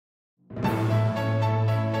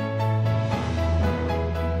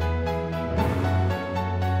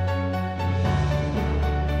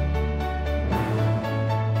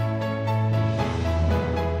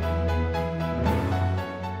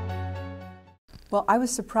Well, I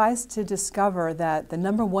was surprised to discover that the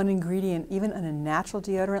 #1 ingredient, even in a natural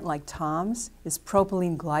deodorant like Tom's, is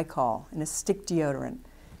propylene glycol in a stick deodorant.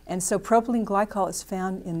 And so propylene glycol is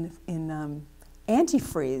found in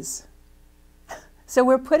antifreeze. So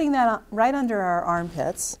we're putting that right under our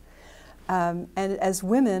armpits. And as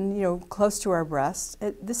women, you know, close to our breasts,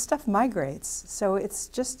 this stuff migrates. So it's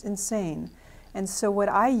just insane. And so what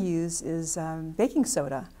I use is baking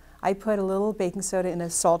soda. I put a little baking soda in a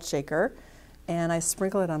salt shaker, and I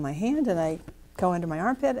sprinkle it on my hand, and I go under my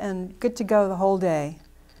armpit, and good to go the whole day.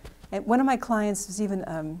 And one of my clients was even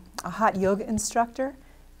a hot yoga instructor,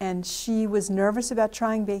 and she was nervous about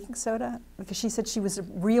trying baking soda because she said she was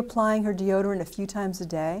reapplying her deodorant a few times a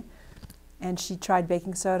day, and she tried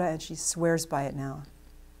baking soda, and she swears by it now.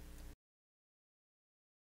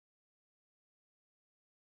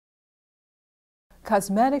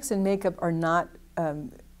 Cosmetics and makeup are not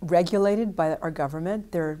regulated by our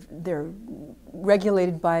government. They're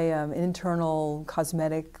regulated by an internal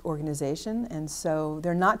cosmetic organization, and so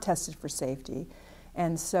they're not tested for safety.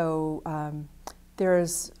 And so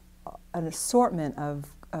there's an assortment of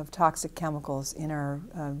toxic chemicals in our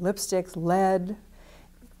lipsticks, lead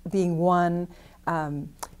being one,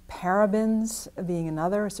 parabens being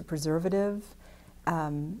another, it's a preservative,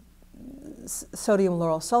 sodium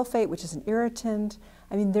lauryl sulfate, which is an irritant.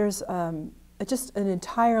 I mean, there's just an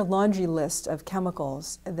entire laundry list of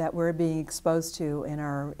chemicals that we're being exposed to in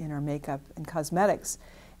our makeup and cosmetics.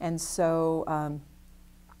 And so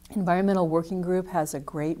Environmental Working Group has a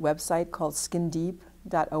great website called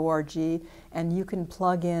skindeep.org, and you can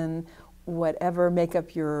plug in whatever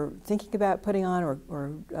makeup you're thinking about putting on,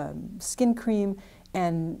 or skin cream,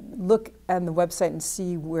 and look on the website and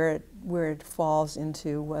see where it falls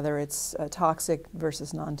into, whether it's toxic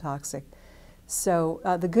versus non-toxic. So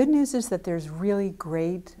the good news is that there's really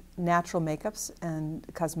great natural makeups and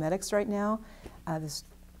cosmetics right now. There's,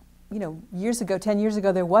 you know, years ago, 10 years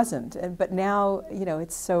ago, there wasn't, but now, you know,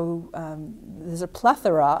 it's so, there's a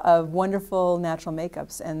plethora of wonderful natural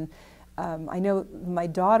makeups. And I know my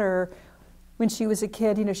daughter, when she was a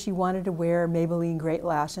kid, you know, she wanted to wear Maybelline Great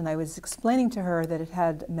Lash, and I was explaining to her that it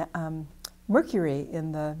had mercury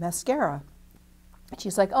in the mascara. And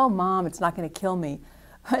she's like, "Oh, Mom, it's not going to kill me."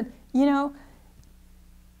 But, you know,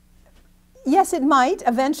 yes, it might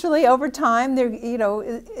eventually over time. There, you know,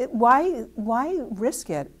 why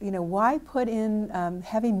risk it? You know, why put in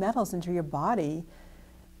heavy metals into your body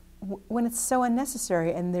when it's so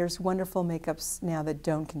unnecessary? And there's wonderful makeups now that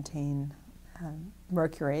don't contain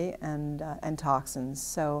mercury and toxins.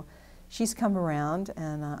 So she's come around,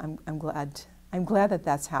 and I'm glad that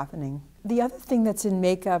that's happening. The other thing that's in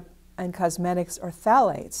makeup and cosmetics are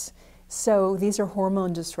phthalates. So these are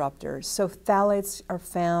hormone disruptors. So phthalates are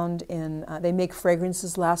found in, they make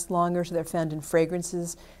fragrances last longer, so they're found in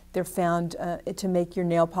fragrances. They're found to make your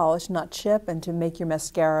nail polish not chip and to make your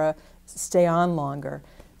mascara stay on longer.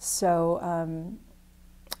 So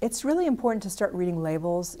it's really important to start reading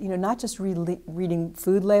labels, you know, not just reading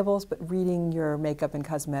food labels, but reading your makeup and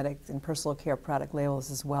cosmetics and personal care product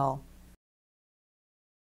labels as well.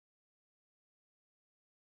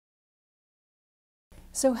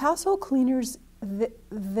 So household cleaners,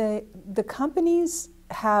 the companies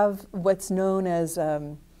have what's known as,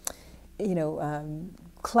 you know,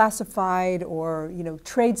 classified or, you know,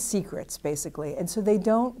 trade secrets, basically. And so they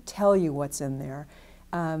don't tell you what's in there.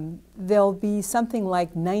 There'll be something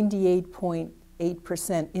like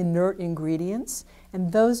 98.8% inert ingredients,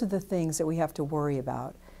 and those are the things that we have to worry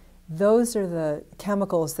about. Those are the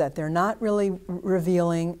chemicals that they're not really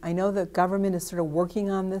revealing. I know the government is sort of working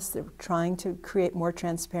on this. They're trying to create more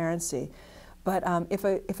transparency. But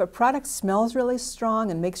if a product smells really strong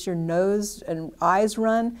and makes your nose and eyes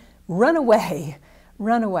run away.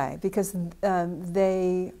 Run away, because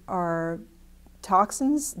they are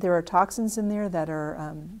toxins. There are toxins in there that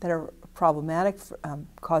are problematic, for,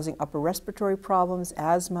 causing upper respiratory problems,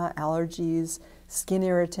 asthma, allergies, skin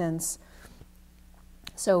irritants.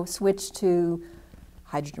 So switch to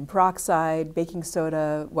hydrogen peroxide, baking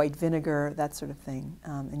soda, white vinegar, that sort of thing,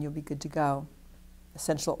 and you'll be good to go.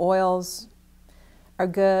 Essential oils are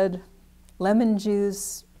good. Lemon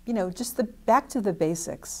juice, you know, just back to the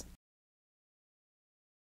basics.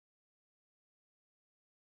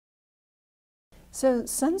 So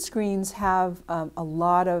sunscreens have a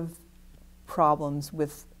lot of problems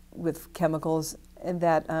with chemicals, and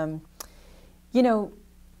that, you know,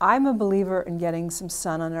 I'm a believer in getting some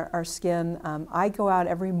sun on our skin. I go out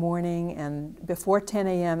every morning and before 10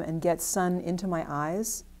 a.m. and get sun into my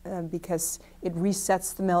eyes because it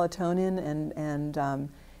resets the melatonin, and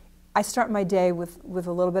I start my day with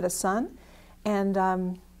a little bit of sun. And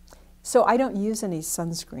So I don't use any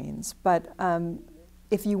sunscreens, but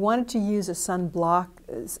if you wanted to use a sunblock,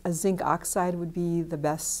 a zinc oxide would be the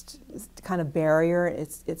best kind of barrier.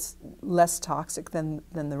 It's less toxic than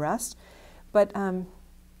the rest. But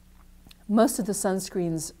most of the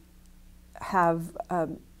sunscreens have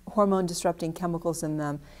hormone-disrupting chemicals in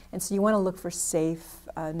them, and so you want to look for safe,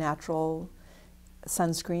 natural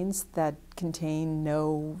sunscreens that contain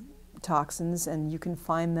no toxins, and you can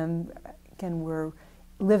find them. Again, we're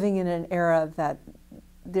living in an era that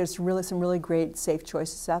there's really some really great safe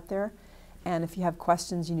choices out there, and if you have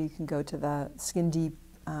questions, you can go to the Skin Deep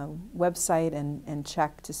website and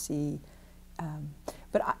check to see.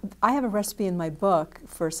 But I have a recipe in my book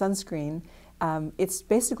for sunscreen. It's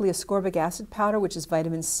basically ascorbic acid powder, which is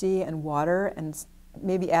vitamin C and water, and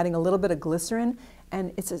maybe adding a little bit of glycerin,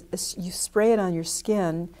 and you spray it on your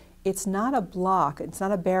skin. It's not a block, it's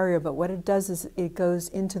not a barrier, but what it does is it goes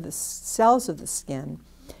into the cells of the skin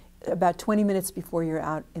about 20 minutes before you're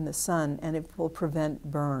out in the sun, and it will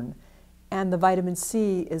prevent burn. And the vitamin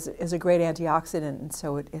C is a great antioxidant, and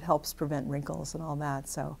so it helps prevent wrinkles and all that.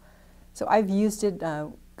 So I've used it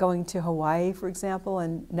going to Hawaii, for example,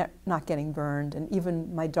 and not getting burned. And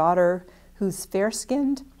even my daughter, who's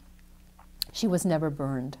fair-skinned, she was never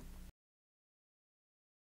burned.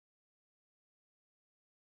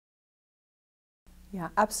 Yeah,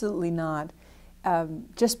 absolutely not.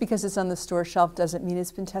 Just because it's on the store shelf doesn't mean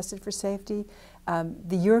it's been tested for safety.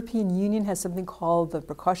 The European Union has something called the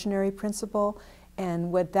precautionary principle,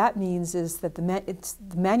 and what that means is that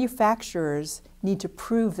the manufacturers need to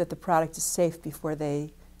prove that the product is safe before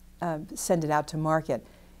they send it out to market.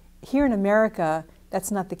 Here in America, that's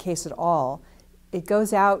not the case at all. It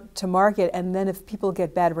goes out to market, and then if people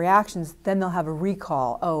get bad reactions, then they'll have a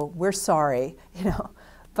recall. Oh, we're sorry, you know.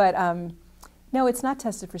 But no, it's not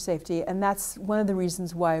tested for safety, and that's one of the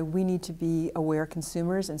reasons why we need to be aware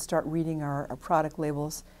consumers and start reading our product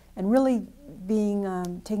labels and really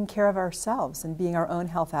being taking care of ourselves and being our own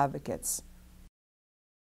health advocates.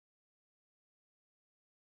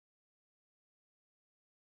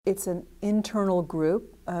 It's an internal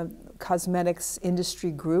group, cosmetics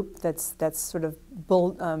industry group that's sort of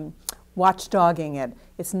watchdogging it.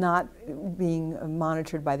 It's not being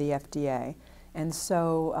monitored by the FDA, and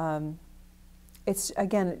so it's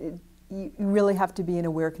again you really have to be an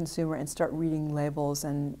aware consumer and start reading labels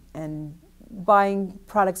and buying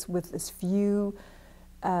products with as few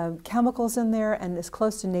chemicals in there and as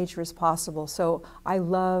close to nature as possible. So I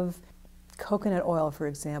love coconut oil, for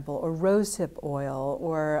example, or rosehip oil,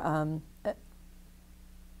 or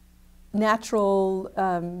natural,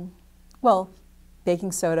 well,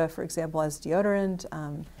 baking soda, for example, as deodorant.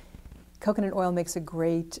 Coconut oil makes a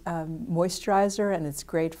great moisturizer, and it's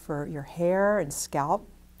great for your hair and scalp.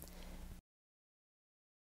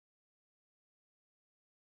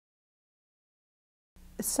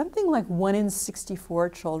 Something like 1 in 64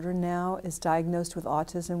 children now is diagnosed with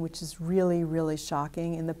autism, which is really, really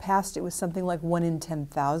shocking. In the past, it was something like 1 in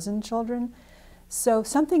 10,000 children. So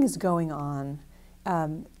something is going on.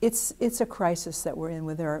 It's a crisis that we're in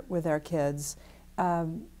with our kids.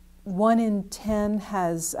 1 in 10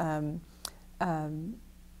 has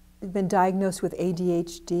been diagnosed with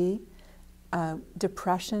ADHD,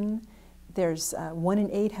 depression. There's 1 in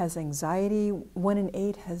 8 has anxiety. 1 in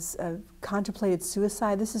 8 has contemplated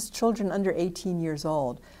suicide. This is children under 18 years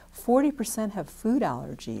old. 40% have food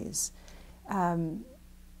allergies.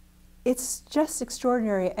 It's just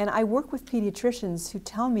extraordinary. And I work with pediatricians who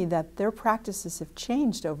tell me that their practices have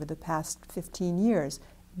changed over the past 15 years.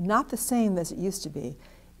 Not the same as it used to be.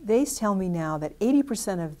 They tell me now that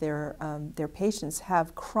 80% of their patients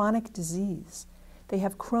have chronic disease. They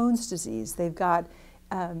have Crohn's disease. They've got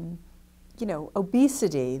you know,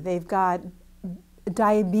 obesity, they've got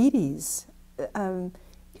diabetes,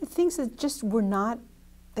 things that just were not,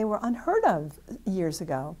 they were unheard of years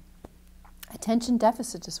ago. Attention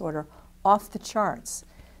deficit disorder, off the charts.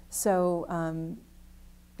 So,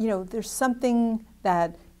 you know, there's something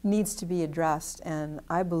that needs to be addressed, and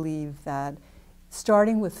I believe that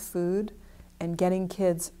starting with food and getting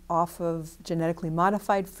kids off of genetically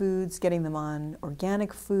modified foods, getting them on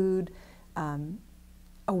organic food,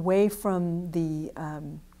 away from the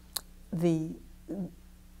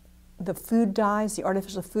food dyes, the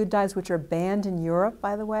artificial food dyes, which are banned in Europe,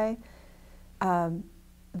 by the way.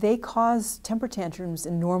 They cause temper tantrums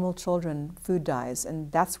in normal children, food dyes, and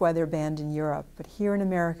that's why they're banned in Europe. But here in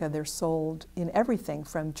America, they're sold in everything,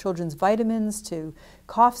 from children's vitamins to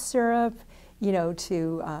cough syrup, you know,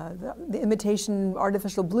 to the imitation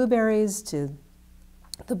artificial blueberries, to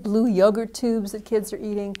the blue yogurt tubes that kids are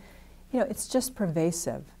eating. You know, it's just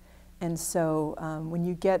pervasive. And so when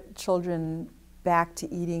you get children back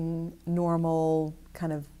to eating normal,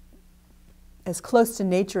 kind of as close to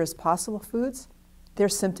nature as possible foods, their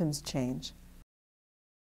symptoms change.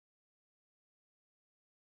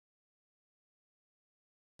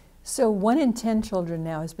 So 1 in 10 children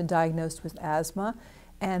now has been diagnosed with asthma,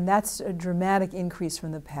 and that's a dramatic increase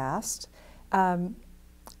from the past.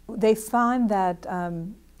 They find that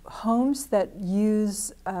homes that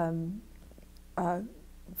use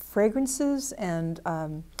fragrances and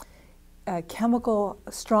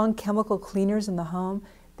strong chemical cleaners in the home,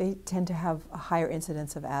 they tend to have a higher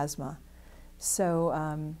incidence of asthma.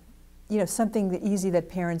 So, you know, something easy that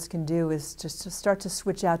parents can do is just to start to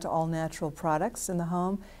switch out to all natural products in the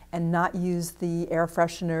home and not use the air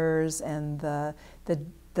fresheners and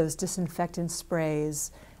those disinfectant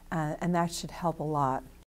sprays, and that should help a lot.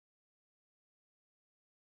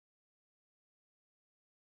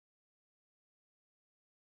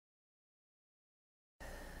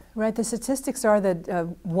 Right, the statistics are that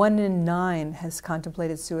 1 in 9 has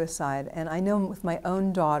contemplated suicide, and I know with my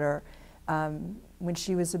own daughter, when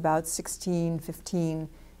she was about 16, 15,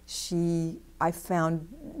 I found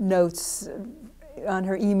notes on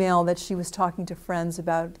her email that she was talking to friends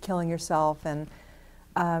about killing herself, and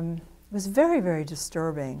it was very, very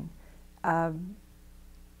disturbing.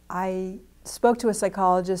 I spoke to a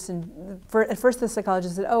psychologist, and at first the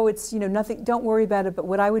psychologist said, "Oh, it's, you know, nothing, don't worry about it," but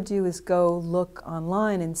what I would do is go look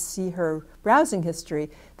online and see her browsing history,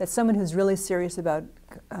 that someone who's really serious about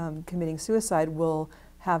committing suicide will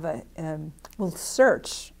will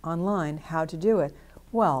search online how to do it.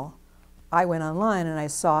 Well, I went online and I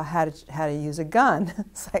saw how to use a gun.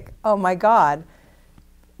 It's like, oh my God,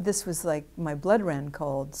 this was like my blood ran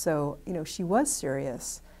cold. So, you know, she was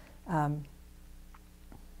serious.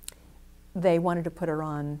 They wanted to put her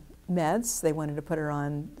on meds. They wanted to put her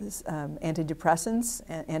on antidepressants,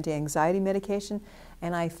 anti-anxiety medication,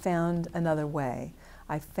 and I found another way.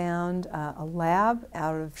 I found a lab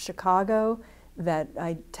out of Chicago that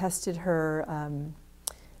I tested her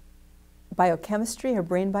biochemistry, her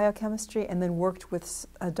brain biochemistry, and then worked with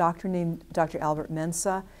a doctor named Dr. Albert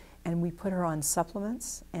Mensah, and we put her on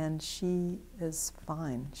supplements, and she is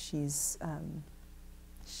fine. She's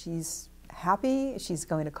happy, she's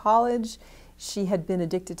going to college. She had been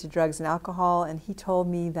addicted to drugs and alcohol, and he told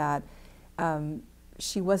me that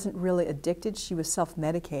she wasn't really addicted, she was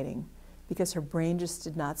self-medicating because her brain just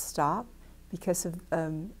did not stop because of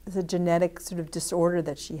the genetic sort of disorder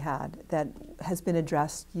that she had that has been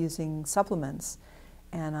addressed using supplements.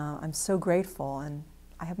 And I'm so grateful, and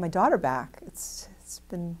I have my daughter back. It's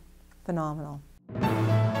been phenomenal.